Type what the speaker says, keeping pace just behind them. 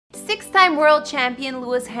Six-time world champion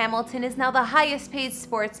Lewis Hamilton is now the highest-paid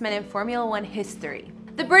sportsman in Formula One history.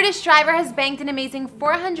 The British driver has banked an amazing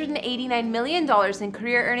 $489 million in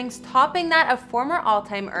career earnings, topping that of former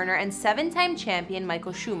all-time earner and seven-time champion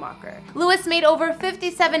Michael Schumacher. Lewis made over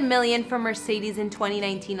 $57 million from Mercedes in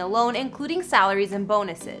 2019 alone, including salaries and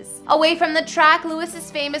bonuses. Away from the track, Lewis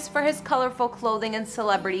is famous for his colorful clothing and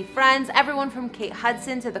celebrity friends, everyone from Kate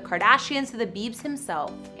Hudson to the Kardashians to the Biebs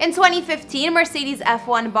himself. In 2015, Mercedes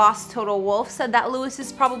F1 boss Toto Wolff said that Lewis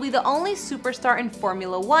is probably the only superstar in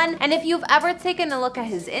Formula One, and if you've ever taken a look at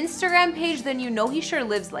his Instagram page, then you know he sure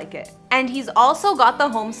lives like it. And he's also got the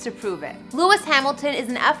homes to prove it. Lewis Hamilton is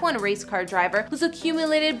an F1 race car driver who's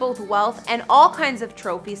accumulated both wealth and all kinds of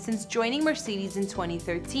trophies since joining Mercedes in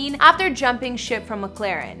 2013 after jumping ship from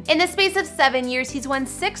McLaren. In the space of 7 years, he's won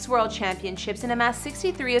 6 world championships and amassed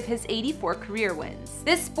 63 of his 84 career wins.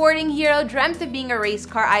 This sporting hero dreamt of being a race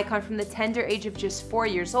car icon from the tender age of just 4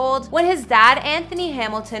 years old when his dad, Anthony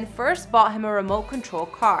Hamilton, first bought him a remote control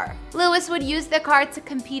car. Lewis would use the car to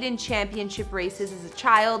compete in championship races as a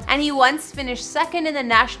child, and he once finished second in the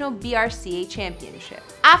National BRCA Championship.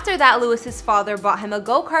 After that, Lewis's father bought him a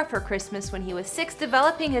go-kart for Christmas when he was 6,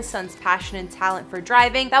 developing his son's passion and talent for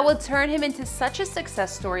driving that would turn him into such a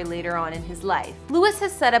success story later on in his life. Lewis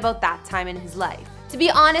has said about that time in his life, "To be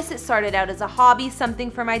honest, it started out as a hobby, something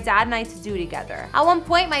for my dad and I to do together. At one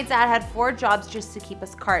point, my dad had 4 jobs just to keep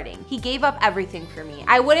us karting. He gave up everything for me.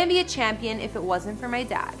 I wouldn't be a champion if it wasn't for my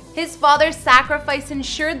dad." His father's sacrifice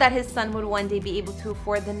ensured that his son would one day be able to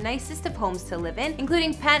afford the nicest of homes to live in,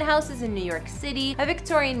 including penthouses in New York City, a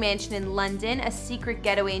Victorian mansion in London, a secret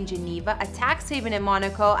getaway in Geneva, a tax haven in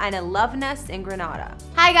Monaco, and a love nest in Grenada.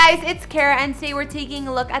 Hi guys, it's Kara, and today we're taking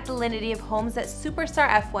a look at the lineage of homes that superstar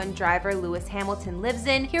F1 driver Lewis Hamilton lives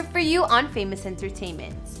in, here for you on Famous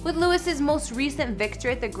Entertainment. With Lewis's most recent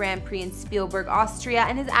victory at the Grand Prix in Spielberg, Austria,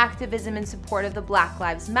 and his activism in support of the Black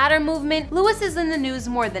Lives Matter movement, Lewis is in the news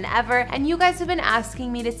more than ever, and you guys have been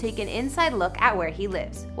asking me to take an inside look at where he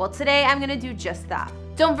lives. Well, today I'm gonna do just that.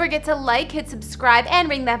 Don't forget to like, hit subscribe, and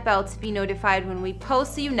ring that bell to be notified when we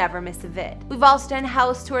post so you never miss a vid. We've also done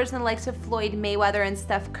house tours in the likes of Floyd Mayweather and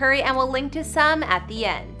Steph Curry, and we'll link to some at the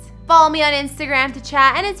end. Follow me on Instagram to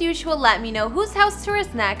chat, and as usual, let me know whose house tour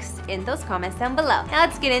is next in those comments down below. Now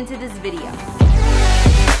let's get into this video.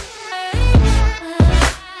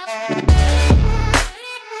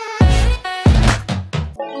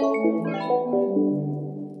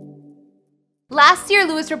 Last year,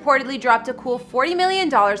 Lewis reportedly dropped a cool $40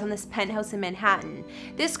 million on this penthouse in Manhattan.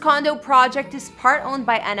 This condo project is part owned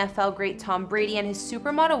by NFL great Tom Brady and his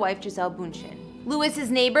supermodel wife Gisele Bündchen. Lewis's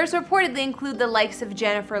neighbors reportedly include the likes of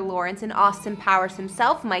Jennifer Lawrence and Austin Powers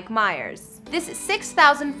himself, Mike Myers. This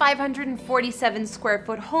 6,547 square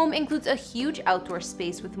foot home includes a huge outdoor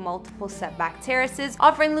space with multiple setback terraces,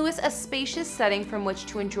 offering Lewis a spacious setting from which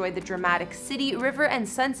to enjoy the dramatic city, river, and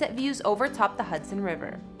sunset views overtop the Hudson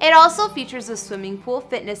River. It also features a swimming pool,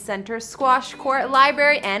 fitness center, squash court,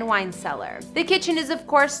 library, and wine cellar. The kitchen is of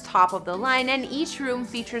course top of the line, and each room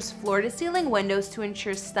features floor-to-ceiling windows to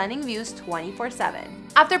ensure stunning views 24/7.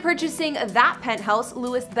 After purchasing that penthouse,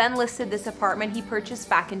 Lewis then listed this apartment he purchased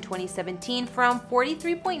back in 2017 for around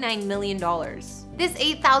 $43.9 million. This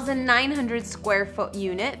 8,900 square foot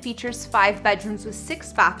unit features 5 bedrooms with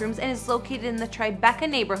 6 bathrooms and is located in the Tribeca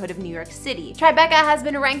neighborhood of New York City. Tribeca has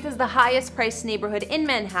been ranked as the highest priced neighborhood in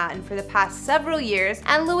Manhattan for the past several years,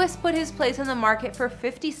 and Lewis put his place on the market for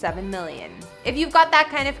 $57 million. If you've got that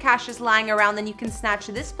kind of cash just lying around, then you can snatch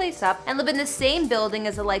this place up and live in the same building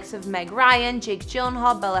as the likes of Meg Ryan, Jake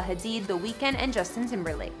Gyllenhaal, Bella Hadid, The Weeknd, and Justin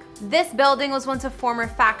Timberlake. This building was once a former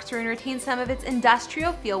factory and retains some of its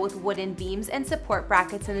industrial feel with wooden beams and support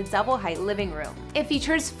brackets in the double-height living room. It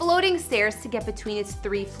features floating stairs to get between its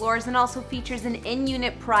 3 floors and also features an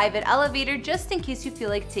in-unit private elevator just in case you feel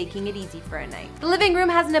like taking it easy for a night. The living room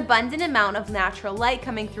has an abundant amount of natural light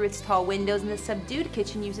coming through its tall windows, and the subdued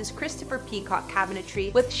kitchen uses Christopher Peacock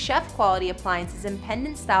cabinetry with chef-quality appliances and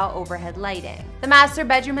pendant-style overhead lighting. The master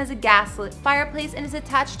bedroom has a gas-lit fireplace and is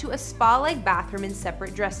attached to a spa-like bathroom and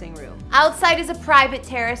separate dressing room. Outside is a private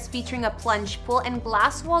terrace featuring a plunge pool and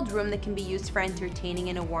glass-walled room that can be used for entertaining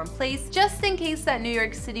in a warm place, just in case that New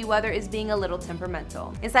York City weather is being a little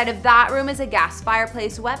temperamental. Inside of that room is a gas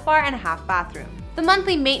fireplace, wet bar, and a half bathroom. The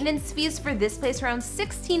monthly maintenance fees for this place are around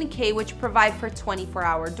 $16K, which provide for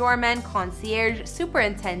 24-hour doorman, concierge,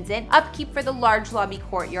 superintendent, upkeep for the large lobby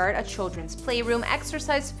courtyard, a children's playroom,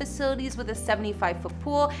 exercise facilities with a 75-foot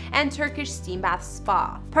pool, and Turkish steam bath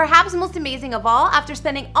spa. Perhaps most amazing of all, after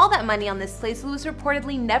spending all that money on this place, Lewis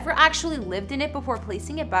reportedly never actually lived in it before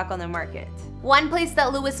placing it back on the market. One place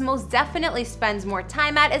that Lewis most definitely spends more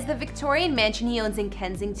time at is the Victorian mansion he owns in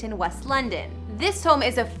Kensington, West London. This home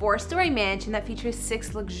is a 4-story mansion that features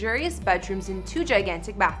 6 luxurious bedrooms and 2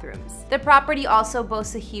 gigantic bathrooms. The property also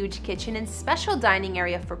boasts a huge kitchen and special dining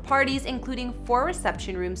area for parties, including 4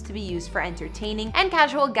 reception rooms to be used for entertaining and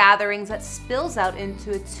casual gatherings that spills out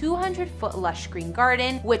into a 200-foot lush green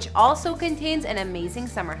garden, which also contains an amazing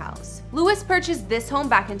summer house. Lewis purchased this home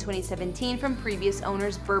back in 2017 from previous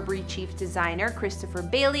owners Burberry chief designer Christopher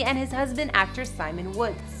Bailey and his husband actor Simon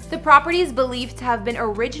Woods. The property is believed to have been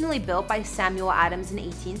originally built by Samuel Adams in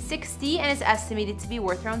 1860 and is estimated to be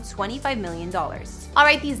worth around $25 million.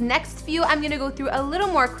 Alright, these next few I'm gonna go through a little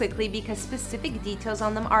more quickly because specific details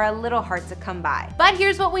on them are a little hard to come by. But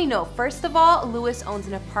here's what we know. First of all, Lewis owns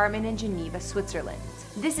an apartment in Geneva, Switzerland.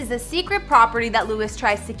 This is a secret property that Lewis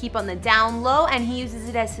tries to keep on the down low, and he uses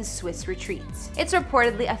it as his Swiss retreat. It's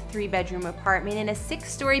reportedly a 3-bedroom apartment in a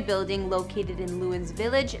 6-story building located in Lewin's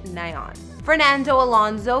village, Nyon. Fernando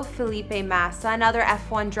Alonso, Felipe Massa, and other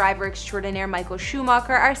F1 driver extraordinaire Michael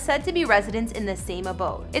Schumacher are said to be residents in the same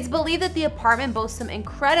abode. It's believed that the apartment boasts some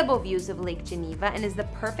incredible views of Lake Geneva and is the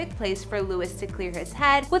perfect place for Lewis to clear his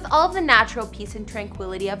head with all of the natural peace and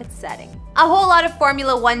tranquility of its setting. A whole lot of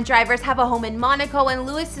Formula 1 drivers have a home in Monaco, and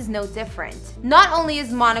Lewis is no different. Not only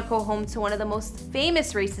is Monaco home to one of the most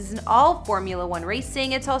famous races in all Formula 1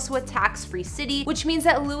 racing, it's also a tax-free city, which means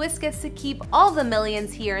that Lewis gets to keep all the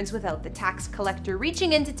millions he earns without the tax collector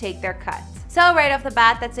reaching in to take their cut. So right off the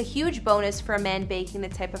bat, that's a huge bonus for a man making the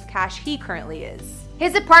type of cash he currently is.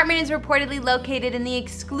 His apartment is reportedly located in the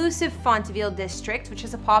exclusive Fonteville district, which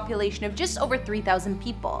has a population of just over 3,000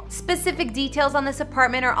 people. Specific details on this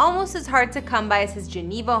apartment are almost as hard to come by as his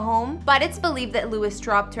Geneva home, but it's believed that Lewis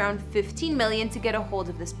dropped around $15 million to get a hold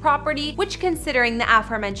of this property, which, considering the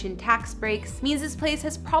aforementioned tax breaks, means this place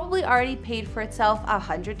has probably already paid for itself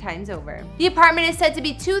 100 times over. The apartment is said to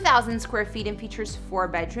be 2,000 square feet and features 4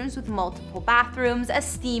 bedrooms with multiple bathrooms, a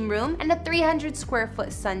steam room, and a 300 square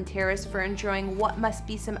foot sun terrace for enjoying what must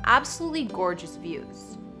be some absolutely gorgeous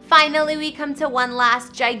views. Finally, we come to one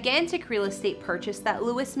last gigantic real estate purchase that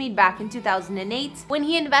Lewis made back in 2008 when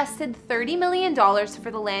he invested $30 million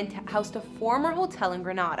for the land housed a former hotel in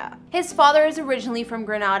Granada. His father is originally from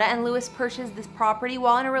Granada, and Lewis purchased this property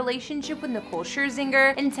while in a relationship with Nicole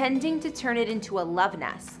Scherzinger, intending to turn it into a love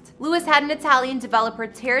nest. Lewis had an Italian developer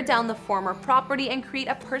tear down the former property and create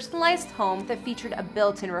a personalized home that featured a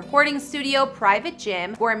built-in recording studio, private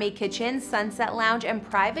gym, gourmet kitchen, sunset lounge, and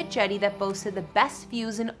private jetty that boasted the best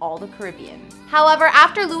views in all the Caribbean. However,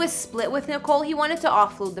 after Lewis split with Nicole, he wanted to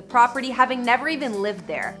offload the property, having never even lived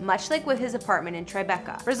there, much like with his apartment in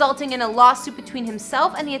Tribeca, resulting in a lawsuit between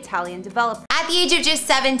himself and the Italian developer. At the age of just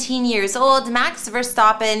 17 years old, Max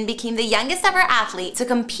Verstappen became the youngest ever athlete to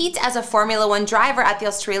compete as a Formula 1 driver at the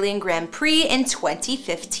Australian Grand Prix in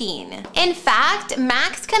 2015. In fact,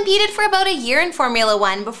 Max competed for about a year in Formula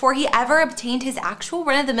 1 before he ever obtained his actual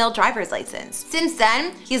run-of-the-mill driver's license. Since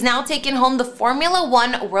then, he's now taken home the Formula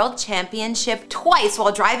 1 World Championship twice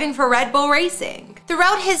while driving for Red Bull Racing.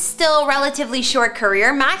 Throughout his still relatively short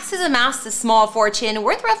career, Max has amassed a small fortune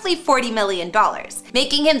worth roughly $40 million,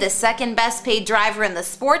 making him the second best paid driver in the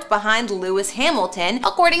sport behind Lewis Hamilton,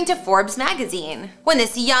 according to Forbes magazine. When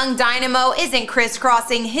this young dynamo isn't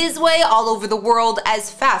crisscrossing his way all over the world as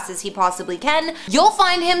fast as he possibly can, you'll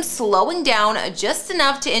find him slowing down just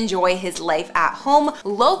enough to enjoy his life at home,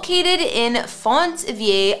 located in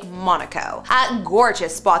Fonteville, Monaco, a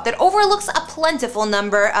gorgeous spot that overlooks a plentiful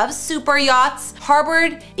number of super yachts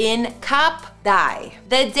harbored in Cap Die.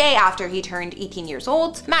 The day after he turned 18 years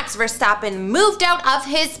old, Max Verstappen moved out of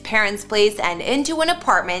his parents' place and into an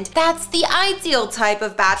apartment that's the ideal type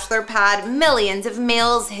of bachelor pad millions of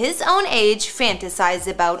males his own age fantasize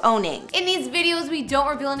about owning. In these videos, we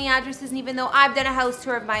don't reveal any addresses, and even though I've done a house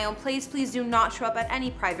tour of my own place, please do not show up at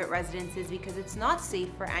any private residences because it's not safe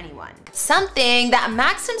for anyone. Something that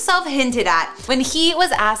Max himself hinted at when he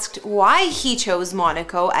was asked why he chose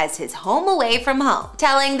Monaco as his home away from home,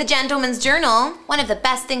 telling the Gentleman's Journal know, one of the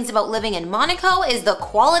best things about living in Monaco is the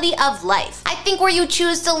quality of life. I think where you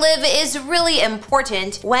choose to live is really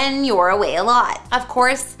important when you're away a lot. Of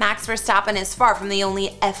course, Max Verstappen is far from the only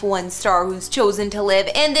F1 star who's chosen to live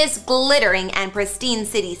in this glittering and pristine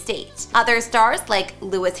city-state. Other stars like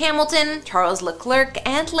Lewis Hamilton, Charles Leclerc,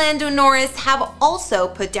 and Lando Norris have also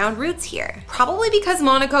put down roots here. Probably because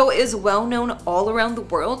Monaco is well known all around the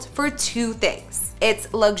world for two things: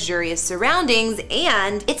 its luxurious surroundings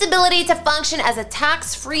and its ability to function as a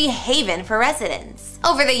tax-free haven for residents.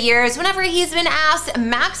 Over the years, whenever he's been asked,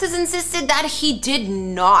 Max has insisted that he did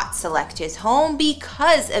not select his home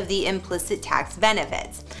because of the implicit tax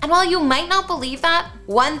benefits. And while you might not believe that,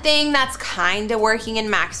 one thing that's kinda working in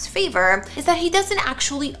Max's favor is that he doesn't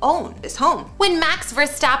actually own his home. When Max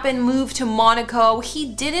Verstappen moved to Monaco, he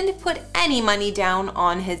didn't put any money down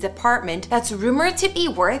on his apartment that's rumored to be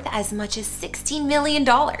worth as much as $16 million.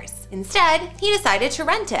 Instead, he decided to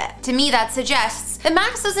rent it. To me, that suggests that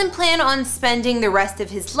Max doesn't plan on spending the rest of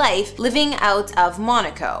his life living out of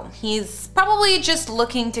Monaco. He's probably just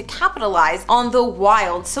looking to capitalize on the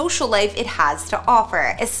wild social life it has to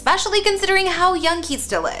offer, especially considering how young he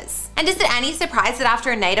still is. And is it any surprise that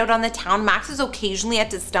after a night out on the town, Max is occasionally had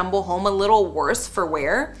to stumble home a little worse for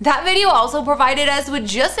wear? That video also provided us with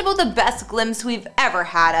just about the best glimpse we've ever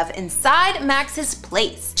had of inside Max's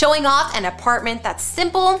place, showing off an apartment that's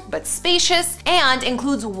simple but spacious and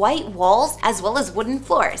includes white walls as well as wooden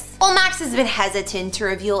floors. While Max has been hesitant to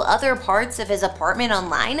reveal other parts of his apartment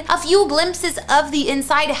online, a few glimpses of the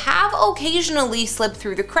inside have occasionally slipped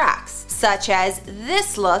through the cracks, such as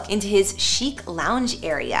this look into his chic lounge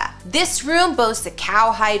area. This room boasts a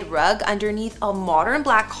cowhide rug underneath a modern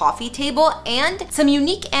black coffee table and some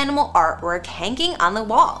unique animal artwork hanging on the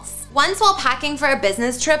walls. Once while packing for a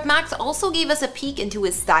business trip, Max also gave us a peek into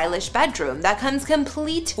his stylish bedroom that comes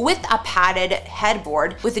complete with a padded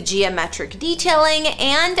headboard with geometric detailing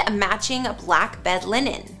and matching black bed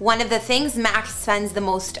linen. One of the things Max spends the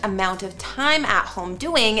most amount of time at home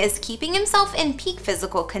doing is keeping himself in peak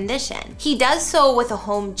physical condition. He does so with a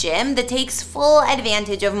home gym that takes full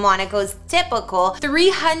advantage of Monaco's typical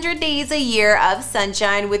 300 days a year of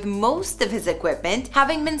sunshine, with most of his equipment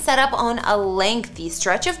having been set up on a lengthy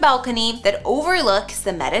stretch of balcony that overlooks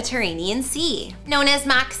the Mediterranean Sea. Known as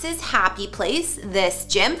Max's happy place, this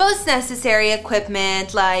gym boasts necessary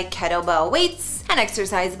equipment like kettlebell weights, an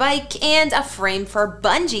exercise bike, and a frame for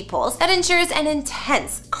bungee poles that ensures an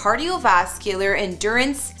intense cardiovascular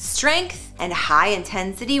endurance, strength, and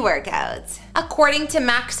high-intensity workouts. According to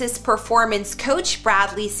Max's performance coach,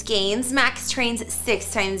 Bradley Scanes, Max trains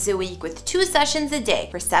 6 times a week with 2 sessions a day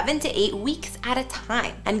for 7 to 8 weeks at a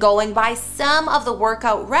time. And going by some of the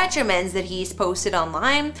workout regimens that he's posted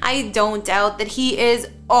online, I don't doubt that he is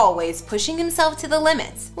always pushing himself to the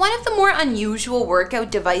limits. One of the more unusual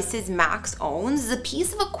workout devices Max owns is a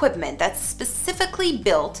piece of equipment that's specifically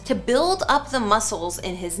built to build up the muscles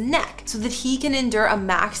in his neck so that he can endure a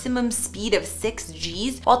maximum speed of 6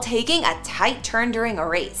 Gs while taking a tight turn during a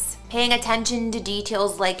race. Paying attention to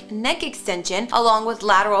details like neck extension along with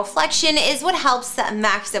lateral flexion is what helps set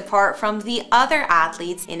Max apart from the other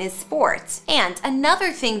athletes in his sport. And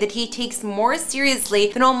another thing that he takes more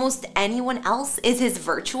seriously than almost anyone else is his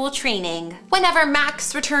virtual training. Whenever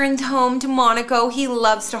Max returns home to Monaco, he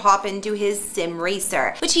loves to hop into his sim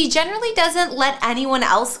racer, which he generally doesn't let anyone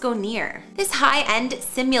else go near. This high-end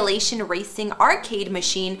simulation racing arcade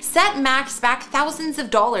machine set Max back thousands of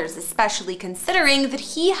dollars, especially considering that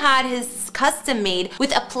he had his custom made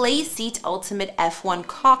with a Playseat Ultimate F1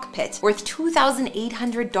 cockpit worth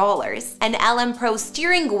 $2,800, an LM Pro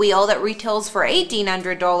steering wheel that retails for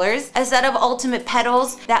 $1,800, a set of Ultimate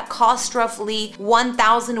pedals that cost roughly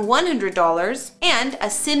 $1,100, and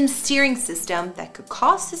a sim steering system that could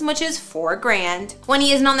cost as much as $4 grand. When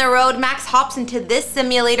he isn't on the road, Max hops into this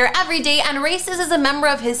simulator every day and races as a member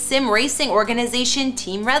of his sim racing organization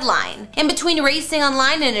Team Redline. In between racing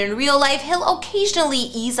online and in real life, he'll occasionally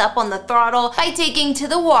ease up on the throttle by taking to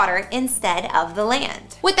the water instead of the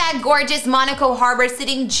land. With that gorgeous Monaco harbor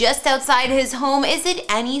sitting just outside his home, is it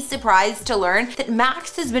any surprise to learn that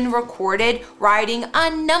Max has been recorded riding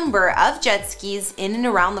a number of jet skis in and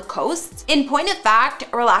around the coast? In point of fact,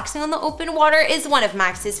 relaxing on the open water is one of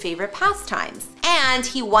Max's favorite pastimes. And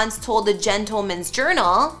he once told the Gentleman's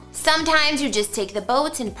Journal, "Sometimes you just take the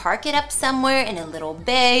boat and park it up somewhere in a little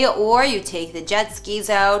bay, or you take the jet skis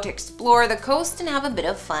out, explore the coast, and have a bit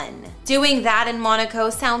of fun." Doing that in Monaco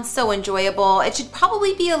sounds so enjoyable, it should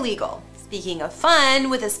probably be illegal. Speaking of fun,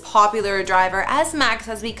 with as popular a driver as Max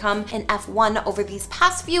has become in F1 over these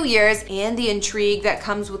past few years, and the intrigue that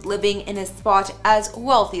comes with living in a spot as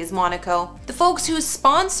wealthy as Monaco, the folks who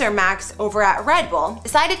sponsor Max over at Red Bull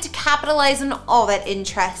decided to capitalize on all that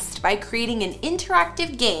interest by creating an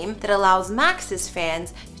interactive game that allows Max's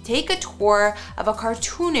fans to take a tour of a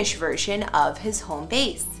cartoonish version of his home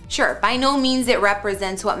base. Sure, by no means it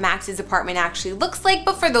represents what Max's apartment actually looks like,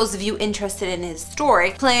 but for those of you interested in his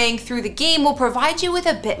story, playing through the game will provide you with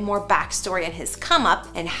a bit more backstory on his come up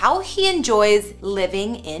and how he enjoys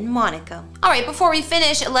living in Monaco. Alright, before we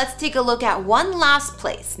finish, let's take a look at one last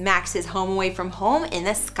place, Max's home away from home in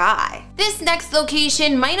the sky. This next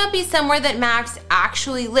location might not be somewhere that Max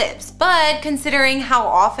actually lives, but considering how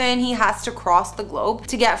often he has to cross the globe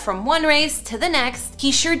to get from one race to the next,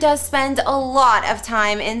 he sure does spend a lot of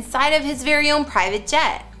time inside of his very own private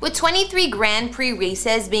jet. With 23 Grand Prix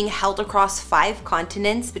races being held across 5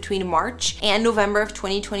 continents between March and November of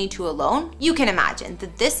 2022 alone, you can imagine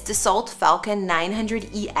that this Dassault Falcon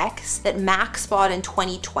 900EX that Max bought in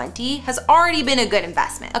 2020 has already been a good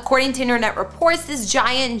investment. According to internet reports, this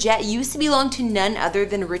giant jet used to belong to none other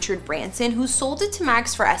than Richard Branson, who sold it to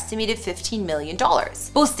Max for estimated $15 million.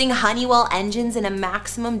 Boasting Honeywell engines and a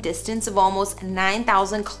maximum distance of almost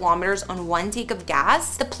 9,000 kilometers on one take of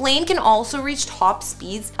gas, the plane can also reach top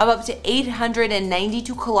speeds of up to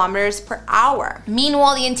 892 kilometers per hour.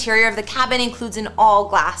 Meanwhile, the interior of the cabin includes an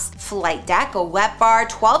all-glass flight deck, a wet bar,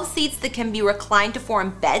 12 seats that can be reclined to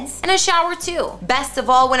form beds, and a shower too. Best of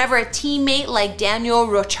all, whenever a teammate like Daniel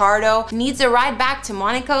Ricciardo needs a ride back to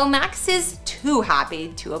Monaco, Max is too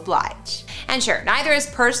happy to oblige. And sure, neither his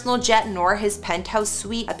personal jet nor his penthouse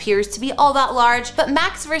suite appears to be all that large, but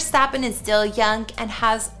Max Verstappen is still young and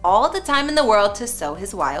has all the time in the world to sow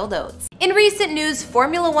his wild oats. In recent news,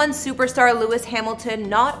 Formula One superstar Lewis Hamilton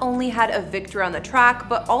not only had a victory on the track,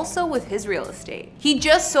 but also with his real estate. He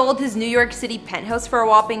just sold his New York City penthouse for a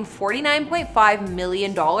whopping $49.5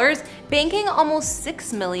 million, banking almost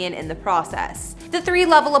 $6 million in the process. The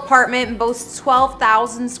 3-level apartment boasts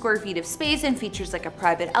 12,000 square feet of space and features like a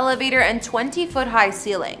private elevator and 20-foot high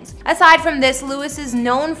ceilings. Aside from this, Lewis is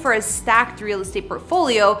known for his stacked real estate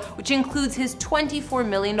portfolio, which includes his $24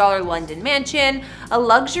 million London mansion, a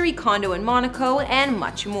luxury condo in Monaco, and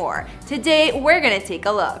much more. Today, we're gonna take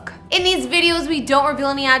a look. In these videos, we don't reveal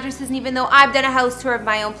any addresses, and even though I've done a house tour of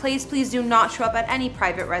my own place, please do not show up at any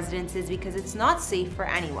private residences because it's not safe for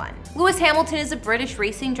anyone. Lewis Hamilton is a British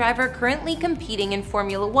racing driver currently competing in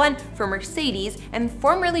Formula One for Mercedes and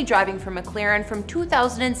formerly driving for McLaren from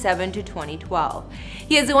 2007 to 2012.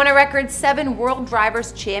 He has won a record 7 World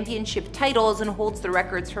Drivers' Championship titles and holds the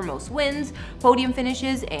records for most wins, podium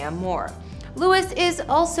finishes, and more. Lewis is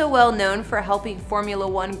also well known for helping Formula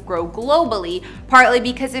One grow globally, partly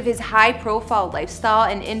because of his high-profile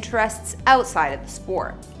lifestyle and interests outside of the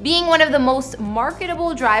sport. Being one of the most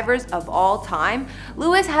marketable drivers of all time,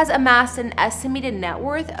 Lewis has amassed an estimated net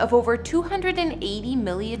worth of over $280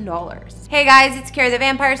 million. Hey guys, it's Kara the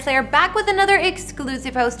Vampire Slayer back with another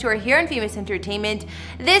exclusive house tour here on Famous Entertainment,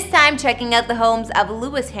 this time checking out the homes of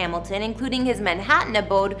Lewis Hamilton, including his Manhattan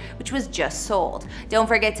abode, which was just sold. Don't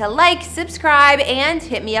forget to like, subscribe, and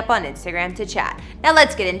hit me up on Instagram to chat. Now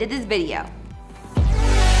let's get into this video.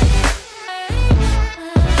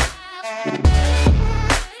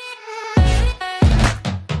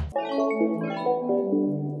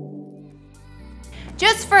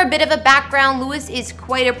 Just for a bit of a background, Lewis is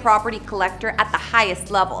quite a property collector at the highest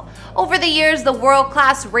level. Over the years, the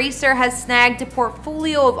world-class racer has snagged a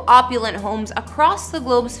portfolio of opulent homes across the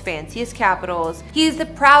globe's fanciest capitals. He is the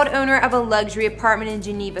proud owner of a luxury apartment in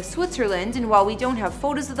Geneva, Switzerland, and while we don't have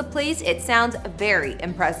photos of the place, it sounds very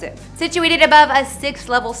impressive. Situated above a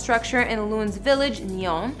 6-level structure in Lyon's village,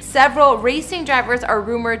 Nyon, several racing drivers are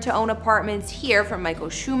rumored to own apartments here, from Michael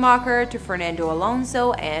Schumacher to Fernando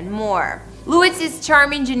Alonso and more. Lewis's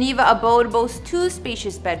charming Geneva abode boasts 2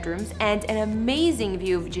 spacious bedrooms and an amazing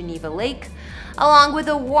view of Geneva Lake, along with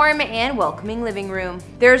a warm and welcoming living room.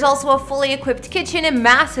 There's also a fully equipped kitchen and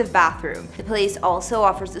massive bathroom. The place also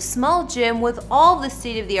offers a small gym with all the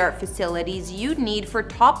state-of-the-art facilities you'd need for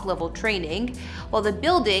top-level training, while the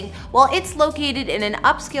building, it's located in an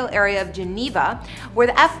upscale area of Geneva, where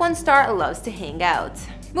the F1 star loves to hang out.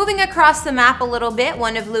 Moving across the map a little bit,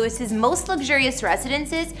 one of Lewis's most luxurious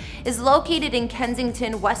residences is located in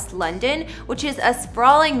Kensington, West London, which is a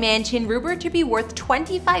sprawling mansion rumored to be worth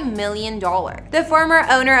 $25 million. The former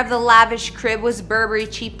owner of the lavish crib was Burberry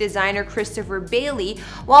chief designer Christopher Bailey,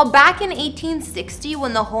 while back in 1860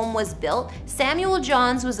 when the home was built, Samuel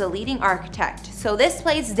Johns was a leading architect, so this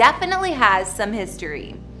place definitely has some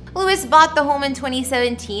history. Lewis bought the home in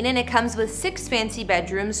 2017 and it comes with 6 fancy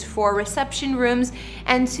bedrooms, 4 reception rooms,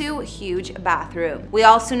 and 2 huge bathrooms. We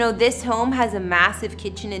also know this home has a massive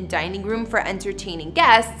kitchen and dining room for entertaining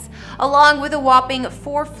guests, along with a whopping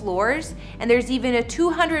 4 floors, and there's even a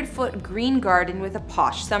 200-foot green garden with a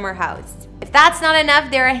posh summer house. If that's not enough,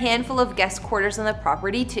 there are a handful of guest quarters on the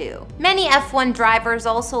property too. Many F1 drivers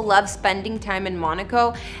also love spending time in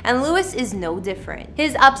Monaco, and Lewis is no different.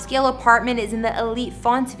 His upscale apartment is in the elite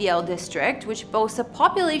Fontvieille district, which boasts a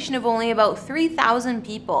population of only about 3,000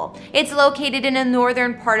 people. It's located in a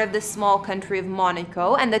northern part of the small country of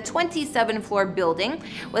Monaco, and the 27-floor building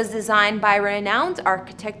was designed by renowned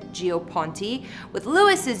architect Gio Ponti, with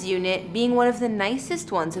Lewis's unit being one of the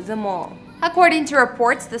nicest ones of them all. According to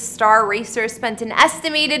reports, the star racer spent an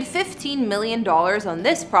estimated $15 million on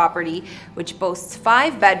this property, which boasts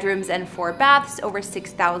 5 bedrooms and 4 baths over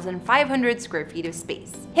 6,500 square feet of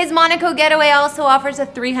space. His Monaco getaway also offers a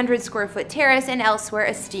 300 square foot terrace and elsewhere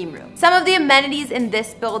a steam room. Some of the amenities in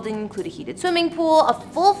this building include a heated swimming pool, a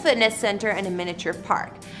full fitness center, and a miniature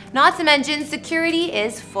park. Not to mention, security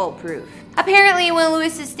is foolproof. Apparently, when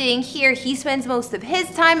Lewis is staying here, he spends most of his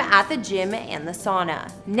time at the gym and the sauna.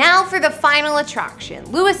 Now for the final attraction,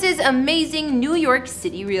 Lewis's amazing New York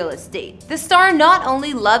City real estate. The star not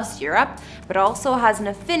only loves Europe, but also has an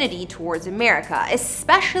affinity towards America,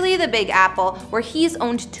 especially the Big Apple, where he's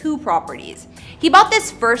owned 2 properties. He bought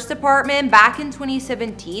this first apartment back in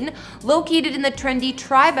 2017, located in the trendy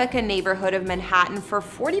Tribeca neighborhood of Manhattan for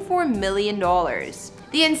 $44 million.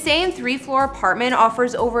 The insane 3-floor apartment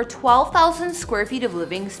offers over 12,000 square feet of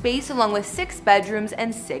living space along with 6 bedrooms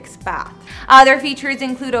and 6 baths. Other features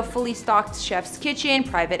include a fully stocked chef's kitchen,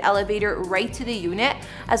 private elevator right to the unit,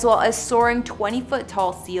 as well as soaring 20-foot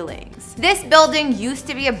tall ceilings. This building used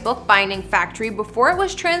to be a bookbinding factory before it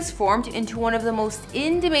was transformed into one of the most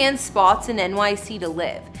in-demand spots in NYC to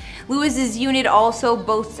live. Lewis's unit also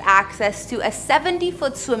boasts access to a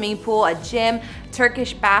 70-foot swimming pool, a gym,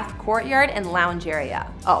 Turkish bath, courtyard, and lounge area.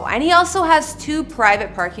 Oh, and he also has 2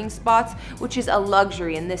 private parking spots, which is a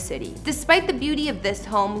luxury in this city. Despite the beauty of this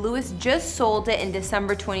home, Lewis just sold it in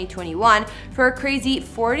December 2021 for a crazy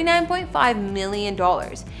 $49.5 million,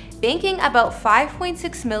 banking about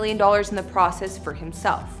 $5.6 million in the process for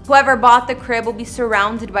himself. Whoever bought the crib will be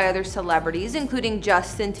surrounded by other celebrities, including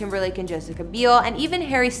Justin Timberlake and Jessica Biel, and even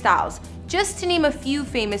Harry Styles, just to name a few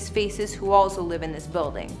famous faces who also live in this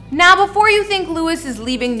building. Now, before you think Lewis is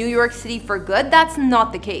leaving New York City for good, that's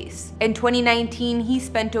not the case. In 2019, he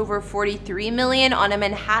spent over $43 million on a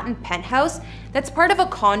Manhattan penthouse that's part of a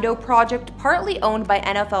condo project partly owned by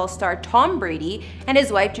NFL star Tom Brady and his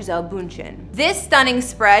wife Gisele Bündchen. This stunning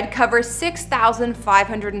spread covers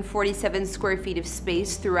 6,547 square feet of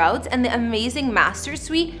space throughout, and the amazing master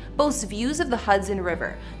suite boasts views of the Hudson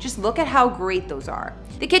River. Just look at how great those are.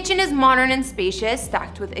 The kitchen is modern and spacious,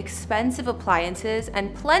 stacked with expensive appliances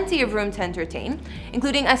and plenty of room to entertain,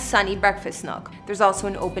 including a sunny breakfast nook. There's also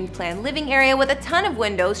an open-plan living area with a ton of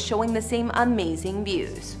windows showing the same amazing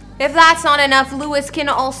views. If that's not enough, Lewis can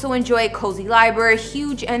also enjoy a cozy library,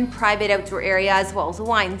 huge and private outdoor area, as well as a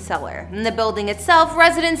wine cellar. In the building itself,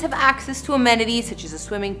 residents have access to amenities such as a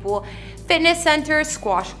swimming pool, fitness center,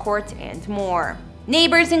 squash court, and more.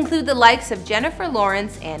 Neighbors include the likes of Jennifer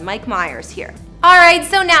Lawrence and Mike Myers here. Alright,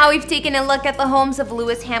 so now we've taken a look at the homes of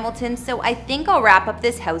Lewis Hamilton, so I think I'll wrap up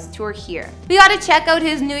this house tour here. We gotta check out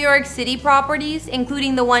his New York City properties,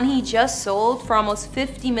 including the one he just sold for almost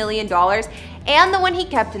 $50 million, and the one he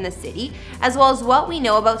kept in the city, as well as what we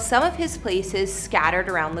know about some of his places scattered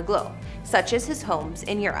around the globe, such as his homes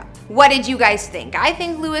in Europe. What did you guys think? I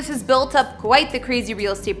think Lewis has built up quite the crazy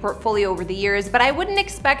real estate portfolio over the years, but I wouldn't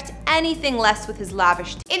expect anything less with his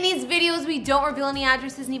lavish taste. In these videos, we don't reveal any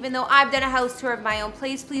addresses, and even though I've done a house tour of my own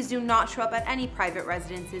place, please do not show up at any private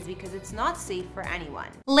residences because it's not safe for anyone.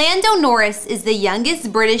 Lando Norris is the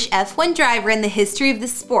youngest British F1 driver in the history of the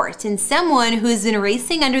sport, and someone who has been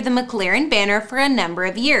racing under the McLaren banner for a number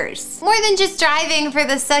of years. More than just driving for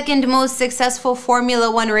the second most successful Formula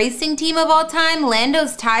One racing team of all time,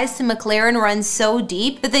 Lando's ties to McLaren run so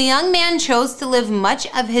deep that the young man chose to live much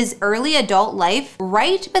of his early adult life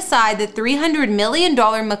right beside the $300 million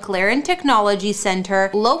McLaren Technology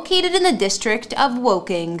Center located in the district of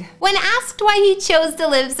Woking. When asked why he chose to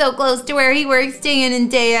live so close to where he works day in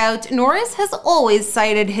and day out, Norris has always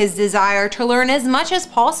cited his desire to learn as much as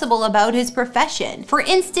possible about his profession. For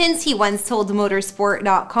instance, he once told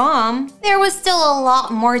Motorsport.com, "There was still a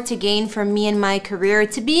lot more to gain from me in my career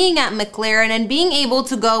to being at McLaren and being able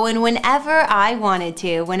to go in whenever I wanted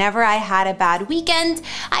to. Whenever I had a bad weekend,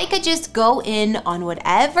 I could just go in on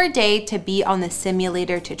whatever day to be on the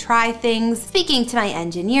simulator to try things, speaking to my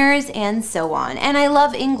engineers and so on. And I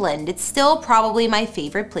love England. It's still probably my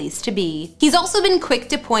favorite place to be. He's also been quick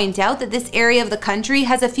to point out that this area of the country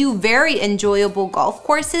has a few very enjoyable golf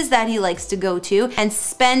courses that he likes to go to and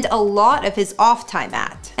spend a lot of his off time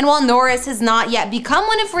at. And while Norris has not yet become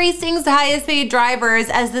one of racing's highest paid drivers,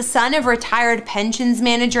 as the son of retired pensions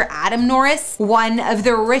manager Adam Norris, one of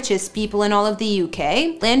the richest people in all of the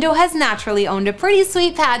UK, Lando has naturally owned a pretty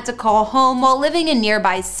sweet pad to call home while living in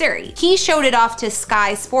nearby Surrey. He showed it off to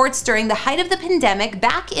Sky Sports during the height of the pandemic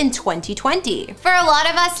back in 2020. For a lot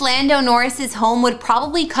of us, Lando Norris's home would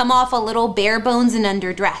probably come off a little bare bones and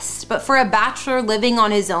underdressed, but for a bachelor living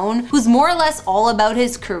on his own, who's more or less all about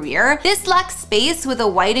his career, this luxe space with a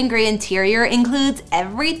white and gray interior includes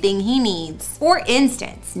everything he needs. For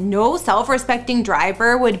instance, no self-respecting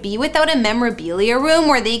driver would be without a memorabilia room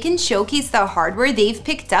where they can showcase the hardware they've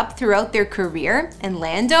picked up throughout their career, and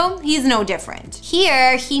Lando, he's no different.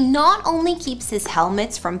 Here, he not only keeps his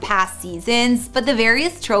helmets from past seasons, but the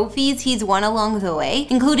various trophies he's won along the way,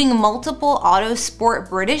 including multiple Autosport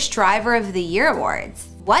British Driver of the Year awards.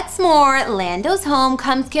 What's more, Lando's home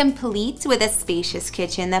comes complete with a spacious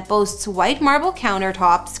kitchen that boasts white marble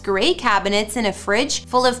countertops, gray cabinets, and a fridge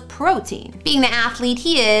full of protein. Being the athlete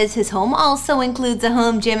he is, his home also includes a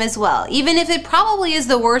home gym as well, even if it probably is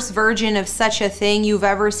the worst version of such a thing you've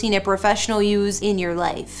ever seen a professional use in your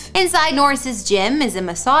life. Inside Norris's gym is a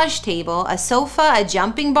massage table, a sofa, a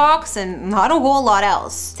jumping box, and not a whole lot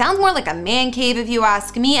else. Sounds more like a man cave if you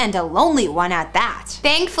ask me, and a lonely one at that.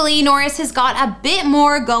 Thankfully, Norris has got a bit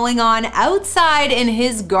more going on outside in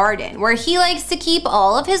his garden, where he likes to keep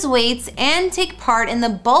all of his weights and take part in the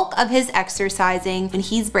bulk of his exercising when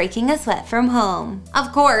he's breaking a sweat from home.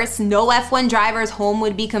 Of course, no F1 driver's home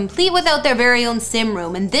would be complete without their very own sim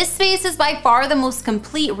room, and this space is by far the most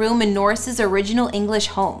complete room in Norris's original English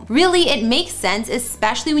home. Really, it makes sense,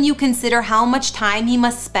 especially when you consider how much time he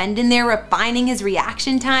must spend in there refining his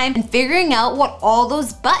reaction time and figuring out what all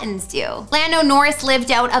those buttons do. Lando Norris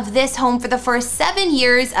lived out of this home for the first 7 years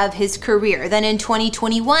of his career. Then in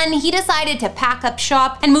 2021, he decided to pack up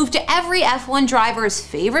shop and move to every F1 driver's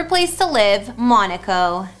favorite place to live,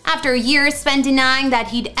 Monaco. After years spent denying that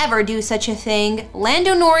he'd ever do such a thing,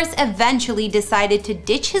 Lando Norris eventually decided to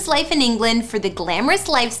ditch his life in England for the glamorous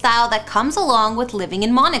lifestyle that comes along with living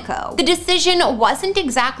in Monaco. The decision wasn't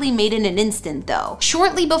exactly made in an instant though.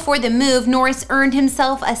 Shortly before the move, Norris earned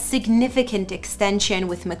himself a significant extension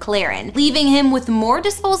with McLaren, leaving him with more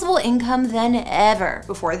disposable income than ever.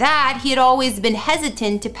 Before that, he had always been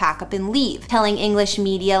hesitant to pack up and leave, telling English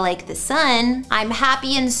media like The Sun, "I'm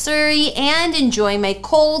happy in Surrey and enjoy my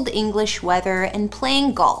cold English weather and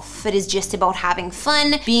playing golf. It is just about having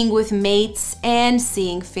fun, being with mates, and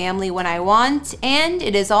seeing family when I want, and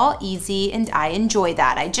it is all easy and I enjoy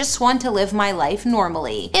that. I just want to live my life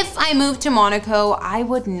normally. If I moved to Monaco, I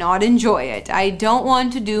would not enjoy it. I don't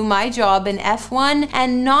want to do my job in F1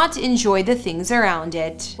 and not enjoy the things around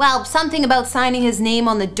it." Well, something about signing his name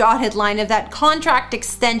on the dotted line of that contract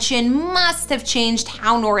extension must have changed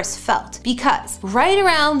how Norris felt, because right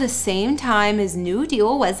around the same time his new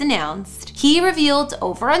deal was announced, he revealed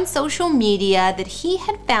over on social media that he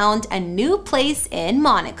had found a new place in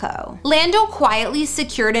Monaco. Lando quietly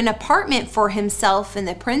secured an apartment for himself in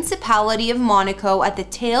the Principality of Monaco at the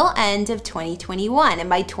tail end of 2021, and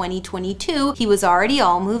by 2022 he was already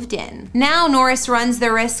all moved in. Now Norris runs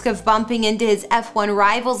the risk of bumping into his F1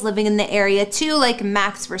 rivals living in the area too, like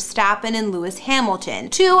Max Verstappen and Lewis Hamilton,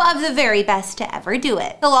 two of the very best to ever do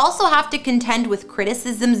it. He'll also have to contend with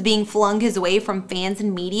criticisms being flung his way from fans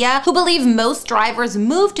and media who believe most drivers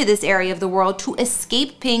move to this area of the world to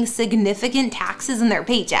escape paying significant taxes in their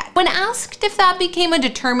paycheck. When asked if that became a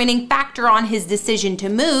determining factor on his decision to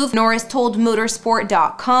move, Norris told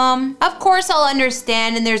motorsport.com, "Of course I'll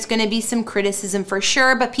understand, and there's gonna be some criticism for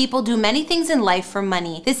sure, but people do many things in life for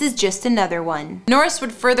money. This is just another one." Norris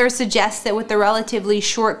would further suggest that with the relatively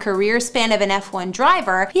short career span of an F1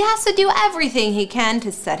 driver, he has to do everything he can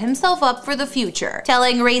to set himself up for the future.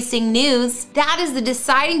 Telling Racing News, "That is the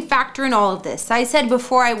deciding factor in all of this. I said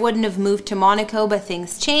before I wouldn't have moved to Monaco, but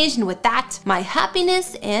things changed, and with that, my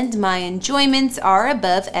happiness and my enjoyments are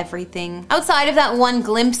above everything." Outside of that one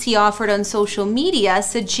glimpse he offered on social media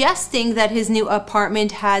suggesting that his new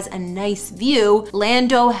apartment has a nice view,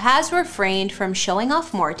 Lando has refrained from showing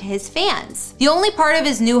off more to his fans. The only part of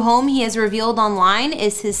his new home he has revealed online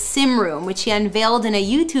is his sim room, which he unveiled in a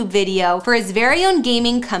YouTube video for his very own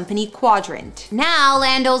gaming company Quadrant. Now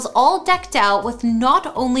Lando's all decked out with not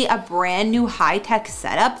not only a brand new high-tech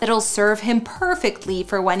setup that'll serve him perfectly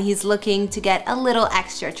for when he's looking to get a little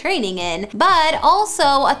extra training in, but also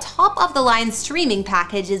a top-of-the-line streaming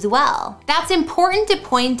package as well. That's important to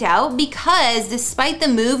point out because despite the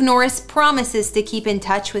move, Norris promises to keep in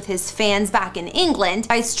touch with his fans back in England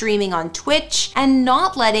by streaming on Twitch and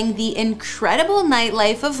not letting the incredible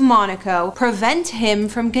nightlife of Monaco prevent him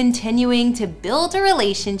from continuing to build a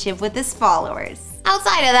relationship with his followers.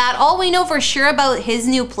 Outside of that, all we know for sure about his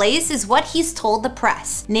new place is what he's told the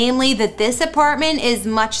press, namely that this apartment is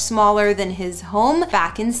much smaller than his home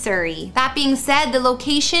back in Surrey. That being said, the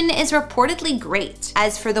location is reportedly great.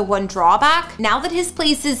 As for the one drawback, now that his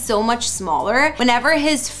place is so much smaller, whenever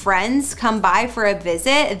his friends come by for a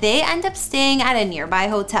visit, they end up staying at a nearby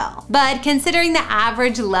hotel. But considering the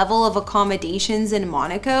average level of accommodations in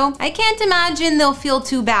Monaco, I can't imagine they'll feel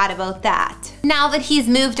too bad about that. Now that he's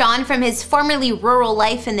moved on from his formerly rural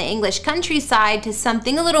life in the English countryside to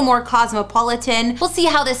something a little more cosmopolitan, we'll see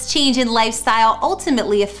how this change in lifestyle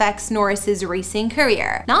ultimately affects Norris's racing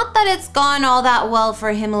career. Not that it's gone all that well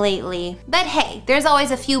for him lately. But hey, there's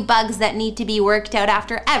always a few bugs that need to be worked out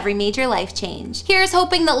after every major life change. Here's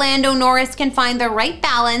hoping that Lando Norris can find the right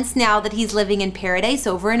balance now that he's living in paradise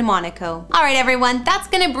over in Monaco. Alright everyone, that's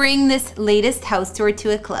gonna bring this latest house tour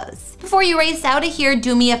to a close. Before you race out of here,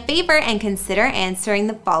 do me a favor and consider answering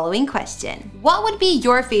the following question. What would be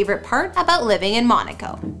your favorite part about living in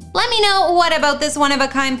Monaco? Let me know what about this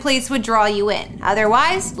one-of-a-kind place would draw you in.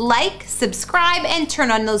 Otherwise, like, subscribe, and turn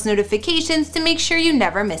on those notifications to make sure you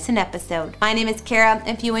never miss an episode. My name is Kara.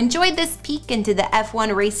 If you enjoyed this peek into the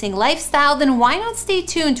F1 racing lifestyle, then why not stay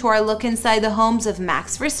tuned to our look inside the homes of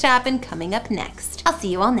Max Verstappen coming up next. I'll see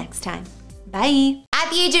you all next time. Bye! At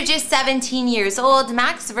the age of just 17 years old,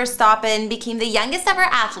 Max Verstappen became the youngest ever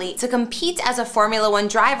athlete to compete as a Formula One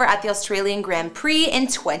driver at the Australian Grand Prix in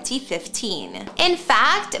 2015. In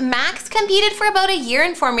fact, Max competed for about a year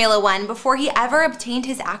in Formula One before he ever obtained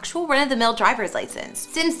his actual run-of-the-mill driver's license.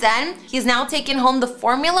 Since then, he's now taken home the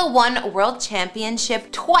Formula One World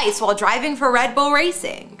Championship twice while driving for Red Bull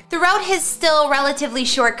Racing. Throughout his still relatively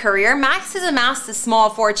short career, Max has amassed a small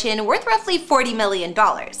fortune worth roughly $40 million,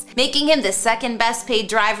 making him the second best paid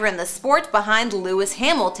driver in the sport behind Lewis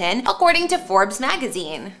Hamilton, according to Forbes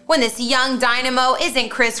magazine. When this young dynamo isn't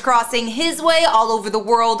crisscrossing his way all over the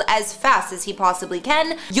world as fast as he possibly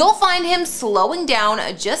can, you'll find him slowing down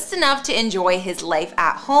just enough to enjoy his life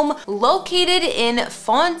at home, located in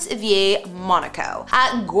Fontvieille, Monaco,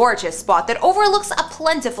 a gorgeous spot that overlooks a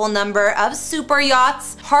plentiful number of super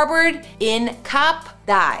yachts harbored in Cap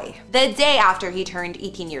d'Aille. The day after he turned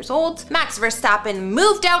 18 years old, Max Verstappen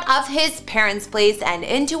moved out of his parents' place and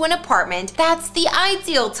into an apartment that's the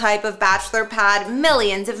ideal type of bachelor pad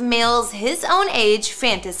millions of males his own age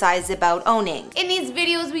fantasize about owning. In these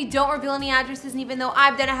videos, we don't reveal any addresses, and even though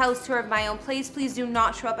I've done a house tour of my own place, please do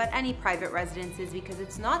not show up at any private residences because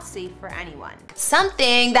it's not safe for anyone.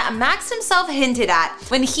 Something that Max himself hinted at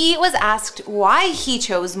when he was asked why he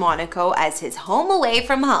chose Monaco as his home away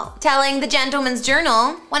from home, telling the Gentleman's Journal,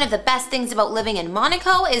 "One of the best things about living in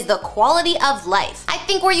Monaco is the quality of life. I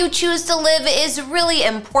think where you choose to live is really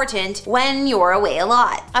important when you're away a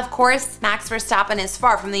lot." Of course, Max Verstappen is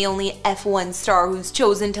far from the only F1 star who's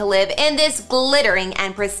chosen to live in this glittering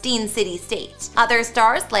and pristine city-state. Other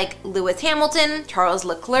stars like Lewis Hamilton, Charles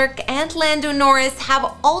Leclerc, and Lando Norris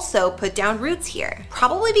have also put down roots here.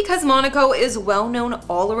 Probably because Monaco is well known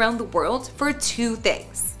all around the world for two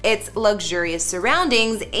things: its luxurious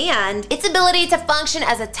surroundings and its ability to function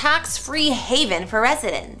as a tax-free haven for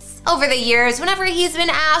residents. Over the years, whenever he's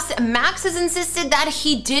been asked, Max has insisted that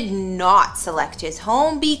he did not select his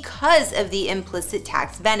home because of the implicit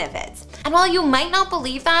tax benefits. And while you might not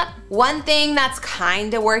believe that, one thing that's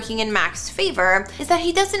kinda working in Max's favor is that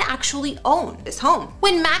he doesn't actually own his home.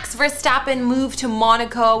 When Max Verstappen moved to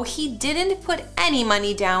Monaco, he didn't put any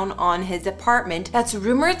money down on his apartment that's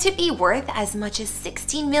rumored to be worth as much as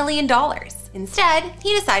 $16 million. Instead,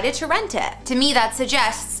 he decided to rent it. To me, that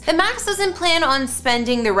suggests that Max doesn't plan on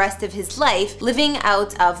spending the rest of his life living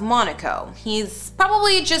out of Monaco. He's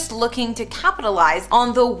probably just looking to capitalize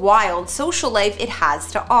on the wild social life it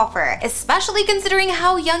has to offer, especially considering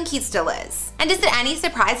how young he still is. And is it any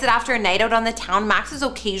surprise that after a night out on the town, Max has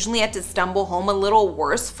occasionally had to stumble home a little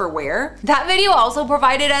worse for wear? That video also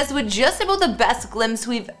provided us with just about the best glimpse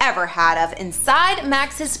we've ever had of inside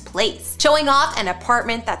Max's place, showing off an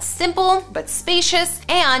apartment that's simple but but spacious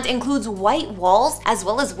and includes white walls as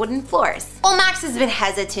well as wooden floors. While Max has been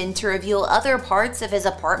hesitant to reveal other parts of his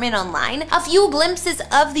apartment online, a few glimpses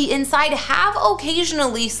of the inside have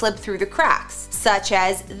occasionally slipped through the cracks, such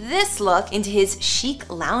as this look into his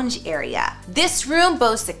chic lounge area. This room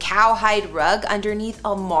boasts a cowhide rug underneath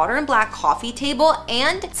a modern black coffee table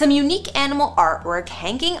and some unique animal artwork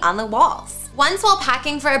hanging on the walls. Once while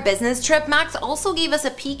packing for a business trip, Max also gave us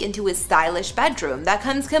a peek into his stylish bedroom that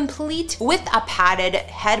comes complete with a padded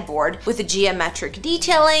headboard with geometric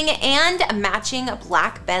detailing and matching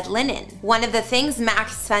black bed linen. One of the things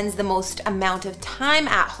Max spends the most amount of time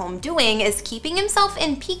at home doing is keeping himself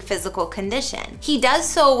in peak physical condition. He does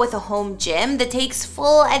so with a home gym that takes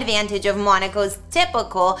full advantage of Monaco's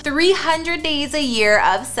typical 300 days a year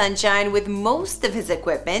of sunshine, with most of his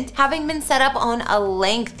equipment having been set up on a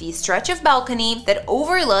lengthy stretch of balcony that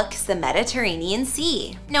overlooks the Mediterranean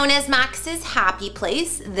Sea. Known as Max's happy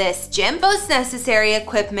place, this gym boasts necessary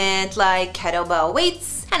equipment like kettlebell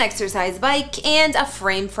weights, an exercise bike, and a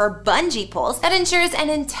frame for bungee poles that ensures an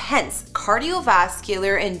intense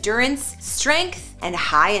cardiovascular endurance, strength, and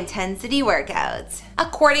high-intensity workouts.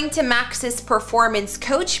 According to Max's performance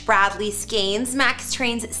coach, Bradley Scanes, Max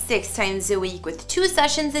trains 6 times a week with 2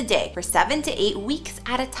 sessions a day for 7 to 8 weeks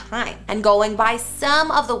at a time. And going by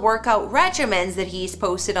some of the workout regimens that he's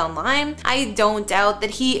posted online, I don't doubt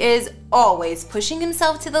that he is always pushing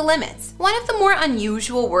himself to the limits. One of the more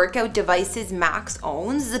unusual workout devices Max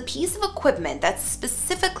owns is a piece of equipment that's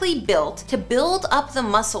specifically built to build up the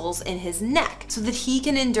muscles in his neck so that he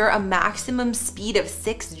can endure a maximum speed of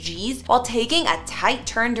 6 Gs while taking a tight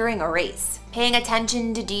turn during a race. Paying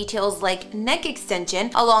attention to details like neck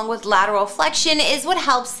extension along with lateral flexion is what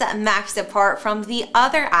helps set Max apart from the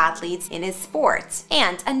other athletes in his sport.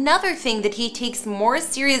 And another thing that he takes more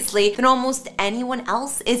seriously than almost anyone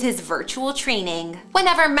else is his virtual training.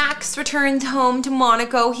 Whenever Max returns home to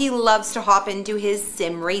Monaco, he loves to hop into his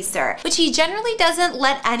sim racer, which he generally doesn't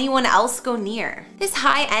let anyone else go near. This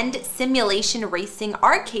high-end simulation racing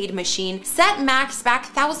arcade machine set Max back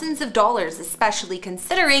thousands of dollars, especially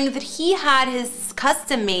considering that he had his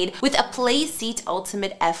custom made with a play seat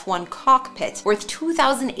ultimate F1 cockpit worth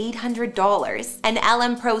 $2,800, an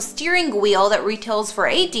LM Pro steering wheel that retails for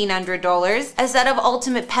 $1,800, a set of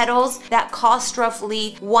ultimate pedals that cost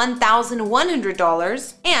roughly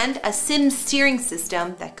 $1,100, and a sim steering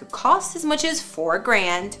system that could cost as much as $4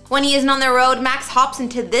 grand. When he isn't on the road, Max hops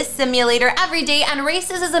into this simulator every day and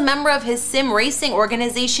races as a member of his sim racing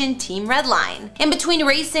organization Team Redline. In between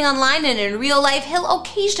racing online and in real life, he'll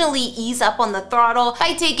occasionally ease up on the throttle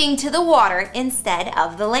by taking to the water instead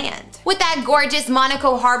of the land. With that gorgeous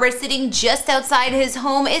Monaco harbor sitting just outside his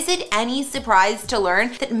home, is it any surprise to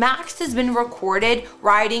learn that Max has been recorded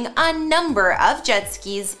riding a number of jet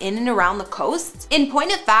skis in and around the coast? In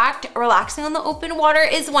point of fact, relaxing on the open water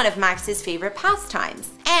is one of Max's favorite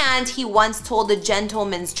pastimes. And he once told the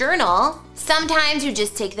Gentleman's Journal, "Sometimes you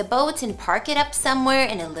just take the boat and park it up somewhere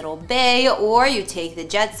in a little bay, or you take the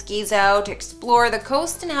jet skis out, explore the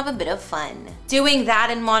coast, and have a bit of fun." Doing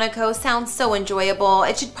that in Monaco sounds so enjoyable,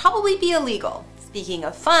 it should probably be illegal. Speaking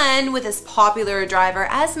of fun, with as popular a driver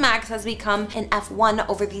as Max has become in F1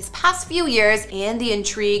 over these past few years, and the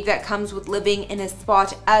intrigue that comes with living in a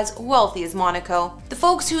spot as wealthy as Monaco, the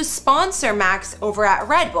folks who sponsor Max over at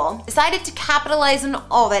Red Bull decided to capitalize on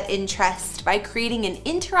all that interest by creating an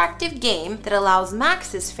interactive game that allows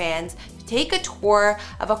Max's fans to take a tour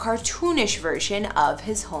of a cartoonish version of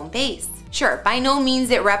his home base. Sure, by no means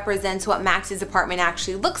it represents what Max's apartment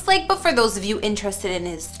actually looks like, but for those of you interested in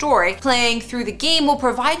his story, playing through the game will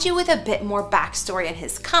provide you with a bit more backstory on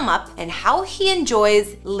his come up and how he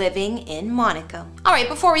enjoys living in Monaco. Alright,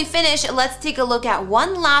 before we finish, let's take a look at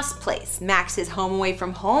one last place, Max's home away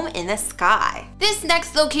from home in the sky. This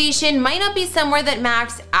next location might not be somewhere that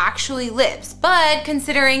Max actually lives, but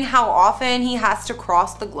considering how often he has to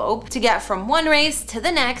cross the globe to get from one race to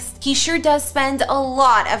the next, he sure does spend a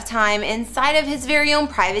lot of time inside of his very own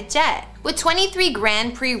private jet. With 23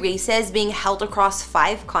 Grand Prix races being held across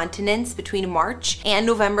 5 continents between March and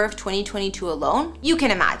November of 2022 alone, you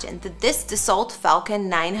can imagine that this Dassault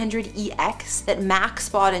Falcon 900EX that Max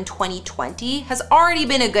bought in 2020 has already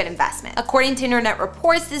been a good investment. According to internet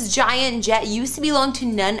reports, this giant jet used to belong to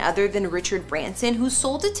none other than Richard Branson, who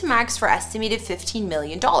sold it to Max for estimated $15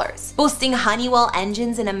 million. Boasting Honeywell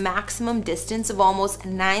engines and a maximum distance of almost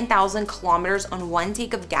 9,000 kilometers on one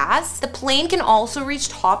take of gas, the plane can also reach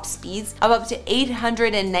top speeds speeds of up to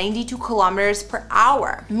 892 kilometers per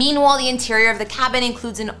hour. Meanwhile, the interior of the cabin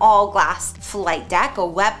includes an all-glass flight deck, a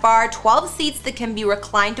wet bar, 12 seats that can be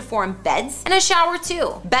reclined to form beds, and a shower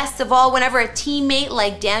too. Best of all, whenever a teammate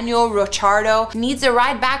like Daniel Ricciardo needs a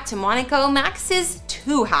ride back to Monaco, Max is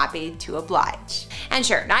too happy to oblige. And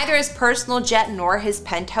sure, neither his personal jet nor his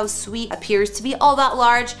penthouse suite appears to be all that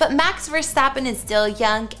large, but Max Verstappen is still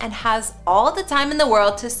young and has all the time in the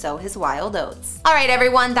world to sow his wild oats. Alright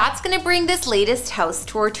everyone, that's gonna bring this latest house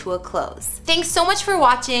tour to a close. Thanks so much for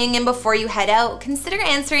watching, and before you head out, consider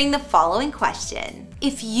answering the following question.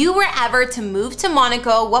 If you were ever to move to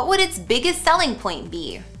Monaco, what would its biggest selling point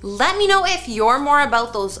be? Let me know if you're more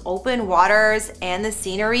about those open waters and the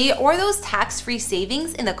scenery, or those tax-free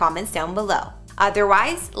savings in the comments down below.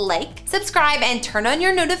 Otherwise, like, subscribe, and turn on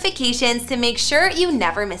your notifications to make sure you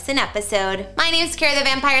never miss an episode. My name is Kara the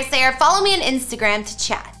Vampire Slayer. Follow me on Instagram to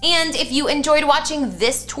chat. And if you enjoyed watching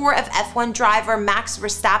this tour of F1 driver Max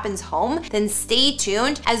Verstappen's home, then stay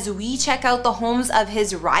tuned as we check out the homes of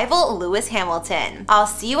his rival Lewis Hamilton. I'll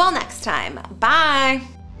see you all next time.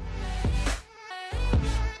 Bye!